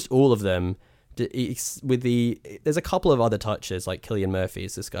 and almost all of them, there's a couple of other touches, like Cillian Murphy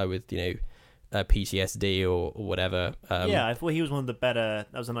is this guy with, you know, PTSD or whatever. I thought he was one of the better.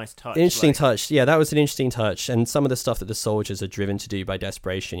 That was a nice touch. Interesting touch. Yeah, that was an interesting touch, and some of the stuff that the soldiers are driven to do by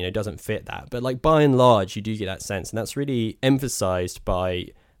desperation, you know, doesn't fit that. But like by and large, you do get that sense, and that's really emphasized by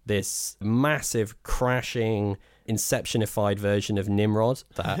this massive crashing Inceptionified version of Nimrod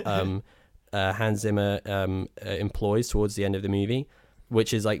that Hans Zimmer employs towards the end of the movie,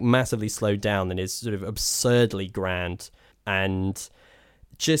 which is like massively slowed down and is sort of absurdly grand, and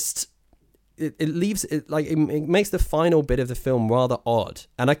just it leaves it like it makes the final bit of the film rather odd,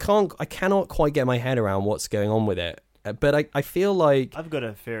 and I cannot quite get my head around what's going on with it. But I feel like I've got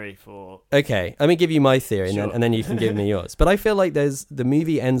a theory for. Okay, let me give you my theory, Sure. and then you can give me yours. But I feel like the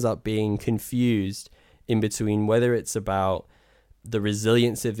movie ends up being confused in between whether it's about the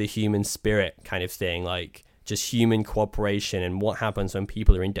resilience of the human spirit kind of thing, like just human cooperation and what happens when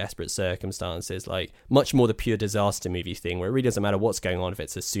people are in desperate circumstances, like much more the pure disaster movie thing where it really doesn't matter what's going on, if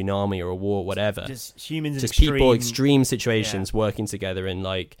it's a tsunami or a war, whatever. Just humans in just extreme, people, extreme situations working together in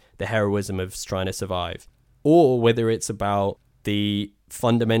like the heroism of trying to survive. Or whether it's about the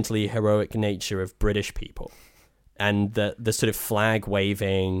fundamentally heroic nature of British people and the sort of flag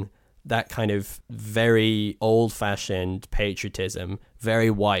waving, that kind of very old-fashioned patriotism,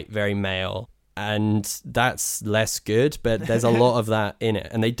 very white, very male, and that's less good, but there's a lot of that in it,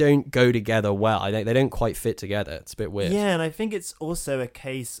 and they don't go together well. They don't quite fit together. It's a bit weird. Yeah, and I think it's also a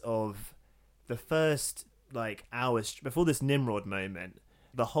case of the first like hours before this Nimrod moment,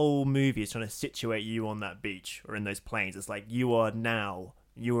 the whole movie is trying to situate you on that beach or in those planes. It's like you are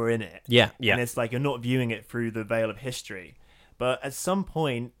in it. Yeah. And it's like you're not viewing it through the veil of history. But at some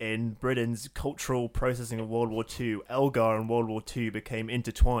point in Britain's cultural processing of World War II, Elgar and World War II became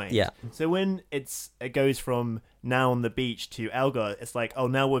intertwined. Yeah. So when it goes from now on the beach to Elgar, it's like, oh,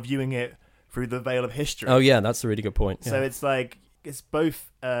 now we're viewing it through the veil of history. Oh, yeah, that's a really good point. So it's like, it's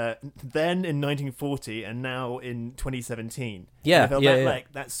both then in 1940 and now in 2017. Yeah, I felt yeah, that, yeah.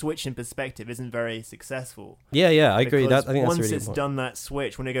 like, that switch in perspective isn't very successful. Yeah, I agree. Because I think that's a once really it's good point. done that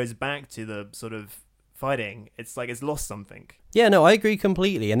switch, when it goes back to the sort of fighting, it's like it's lost something. Yeah, no, I agree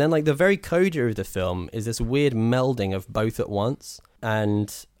completely. And then like the very coda of the film is this weird melding of both at once.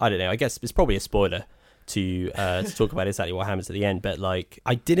 And I don't know, I guess it's probably a spoiler to talk about exactly what happens at the end. But like,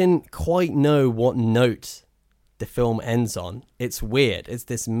 I didn't quite know what note the film ends on. It's weird. It's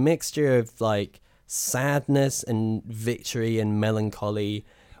this mixture of like sadness and victory and melancholy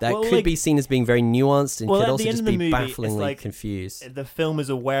that could be seen as being very nuanced and could also just be bafflingly confused. The film is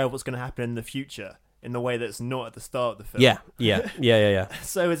aware of what's going to happen in the future in the way that's not at the start of the film. Yeah.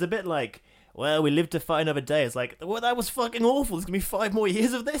 So it's a bit like, well, we live to fight another day. It's like, well, that was fucking awful. There's going to be 5 more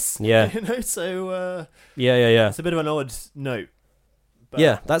years of this. Yeah. You know, so... Yeah. It's a bit of an odd note. But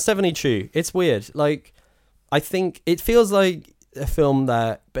yeah, that's definitely true. It's weird. Like, I think it feels like a film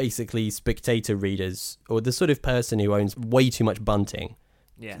that basically spectator readers or the sort of person who owns way too much bunting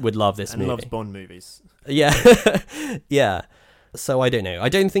would love this movie. And loves Bond movies. Yeah. Yeah. So I don't know. I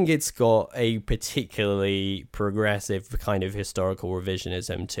don't think it's got a particularly progressive kind of historical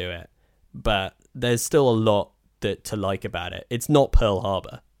revisionism to it, but there's still a lot to like about it. It's not Pearl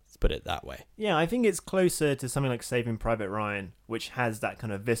Harbor, let's put it that way. Yeah, I think it's closer to something like Saving Private Ryan, which has that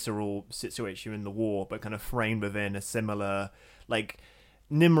kind of visceral situation in the war, but kind of framed within a similar, like,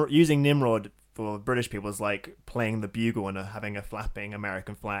 using Nimrod for British people is like playing the bugle and having a flapping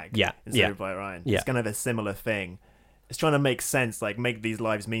American flag. Yeah, in Saving Private Ryan. Yeah. It's kind of a similar thing. It's trying to make sense, like make these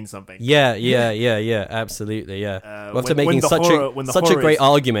lives mean something. Yeah, absolutely, yeah. After when making the such a great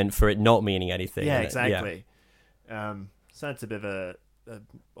argument for it not meaning anything. Yeah, innit? exactly. So that's a bit of a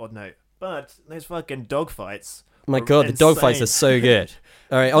odd note. But those fucking dogfights. My God, the dogfights are so good.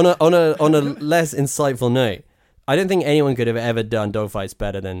 All right, on a less insightful note, I don't think anyone could have ever done dogfights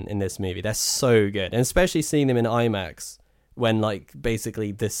better than in this movie. They're so good, and especially seeing them in IMAX when like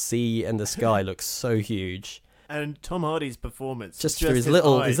basically the sea and the sky look so huge. And Tom Hardy's performance, just through his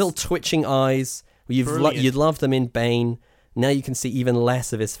little twitching eyes. You'd love them in Bane. Now you can see even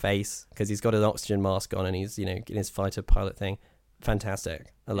less of his face because he's got an oxygen mask on and he's in his fighter pilot thing.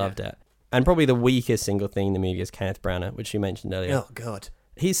 Fantastic. I loved it. And probably the weakest single thing in the movie is Kenneth Branagh, which you mentioned earlier. Oh God.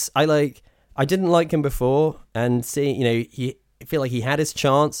 I didn't like him before, and seeing, I feel like he had his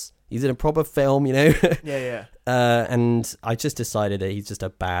chance. He's in a proper film, Yeah. And I just decided that he's just a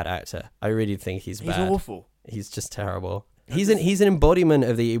bad actor. I really think he's bad. He's awful. He's just terrible. He's an embodiment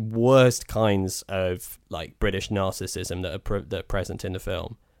of the worst kinds of like British narcissism that are present in the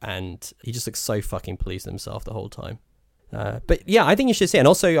film, and he just looks so fucking pleased with himself the whole time. But yeah, I think you should see it. And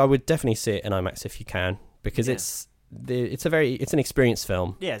also, I would definitely see it in IMAX if you can, because it's an experience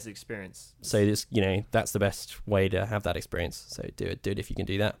film. Yeah, it's an experience. So just, that's the best way to have that experience. So do it if you can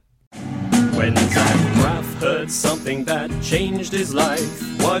do that. When Zach Braff heard something that changed his life,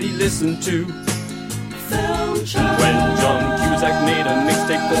 what he listened to. Film Chat. When John Cusack made a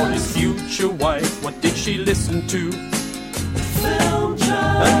mixtape for his future wife, what did she listen to? Film Chat.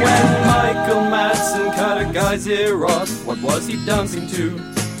 And when Michael Madsen cut a guy's ear off, what was he dancing to?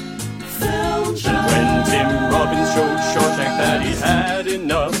 Film Chat. And when Tim Robbins showed Shawshank that he had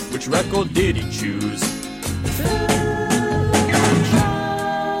enough, which record did he choose? Film Chat.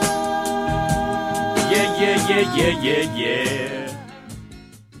 Yeah.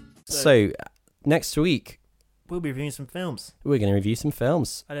 So next week, we'll be reviewing some films. We're going to review some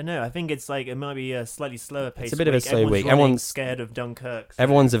films. I don't know. I think it might be a slightly slower pace. It's a bit of a slow week. Everyone's scared of Dunkirk. So.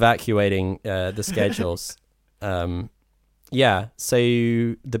 Everyone's evacuating the schedules. Yeah, so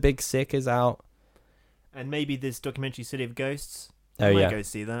The Big Sick is out. And maybe this documentary City of Ghosts. I might go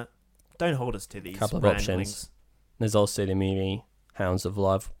see that. Don't hold us to these. Couple of options. There's also the movie Hounds of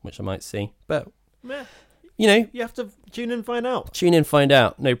Love, which I might see. But, you have to tune in and find out. Tune in, find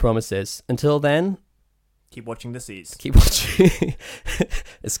out. No promises. Until then, keep watching the seas. Keep watching.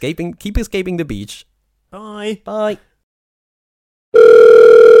 Keep escaping the beach. Bye. Bye.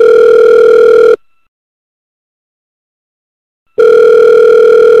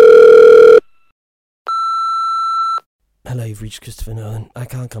 Hello, you've reached Christopher Nolan. I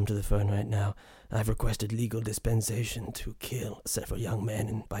can't come to the phone right now. I've requested legal dispensation to kill several young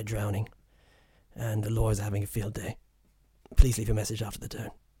men by drowning. And the law is having a field day. Please leave a message after the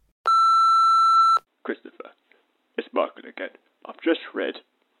tone. Christopher, it's Michael again. I've just read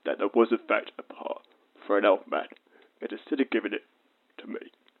that there was in fact a part for an old man, and instead of giving it to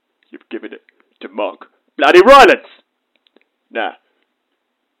me, you've given it to Mark Bloody Rylance! Now,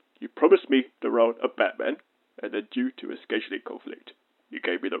 you promised me the role of Batman, and then due to a scheduling conflict, you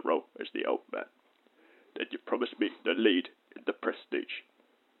gave me the role as the old man. Then you promised me the lead in The Prestige,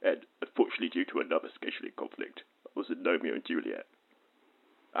 and unfortunately due to another scheduling conflict, I was in Romeo and Juliet.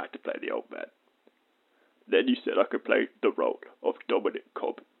 I had to play the old man. Then you said I could play the role of Dominic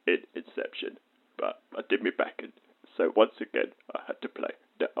Cobb in Inception, but I did me back in. So once again, I had to play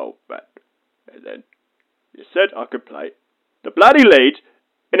the old man. And then you said I could play the bloody lead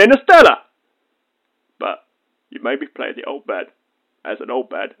in Interstellar, but you made me play the old man as an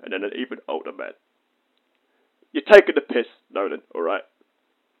old man and then an even older man. You're taking the piss, Nolan, alright?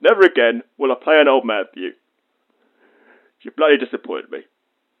 Never again will I play an old man for you. You bloody disappointed me.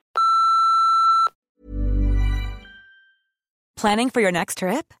 Planning for your next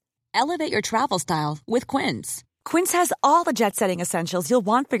trip? Elevate your travel style with Quince. Quince has all the jet-setting essentials you'll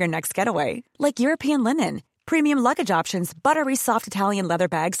want for your next getaway, like European linen, premium luggage options, buttery soft Italian leather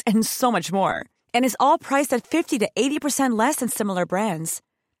bags, and so much more. And is all priced at 50 to 80% less than similar brands.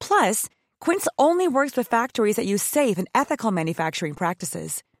 Plus, Quince only works with factories that use safe and ethical manufacturing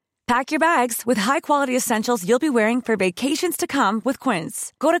practices. Pack your bags with high-quality essentials you'll be wearing for vacations to come with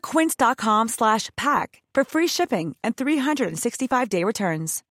Quince. Go to quince.com/pack for free shipping and 365-day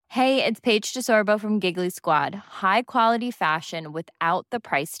returns. Hey, it's Paige DeSorbo from Giggly Squad. High quality fashion without the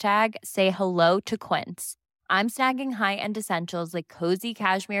price tag. Say hello to Quince. I'm snagging high-end essentials like cozy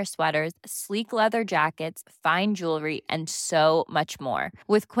cashmere sweaters, sleek leather jackets, fine jewelry, and so much more.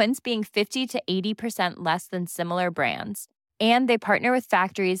 With Quince being 50 to 80% less than similar brands. And they partner with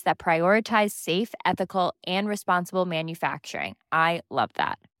factories that prioritize safe, ethical, and responsible manufacturing. I love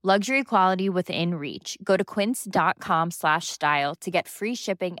that. Luxury quality within reach. Go to quince.com/style to get free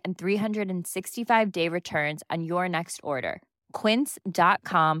shipping and 365-day returns on your next order.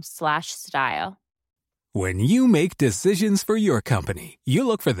 Quince.com/style. When you make decisions for your company, you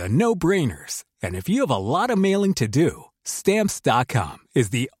look for the no-brainers. And if you have a lot of mailing to do, Stamps.com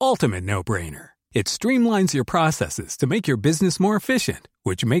is the ultimate no-brainer. It streamlines your processes to make your business more efficient,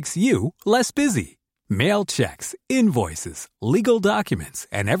 which makes you less busy. Mail checks, invoices, legal documents,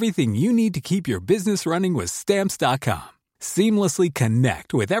 and everything you need to keep your business running with Stamps.com. Seamlessly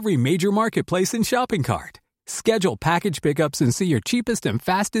connect with every major marketplace and shopping cart. Schedule package pickups and see your cheapest and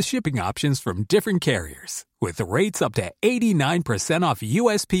fastest shipping options from different carriers, with rates up to 89% off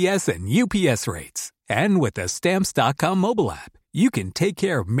USPS and UPS rates. And with the Stamps.com mobile app, you can take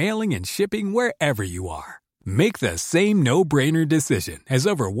care of mailing and shipping wherever you are. Make the same no-brainer decision as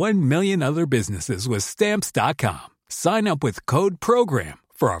over 1 million other businesses with Stamps.com. Sign up with code PROGRAM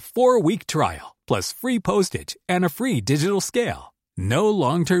for a 4-week trial, plus free postage and a free digital scale. No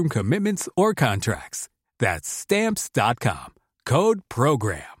long-term commitments or contracts. That's Stamps.com. Code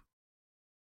PROGRAM.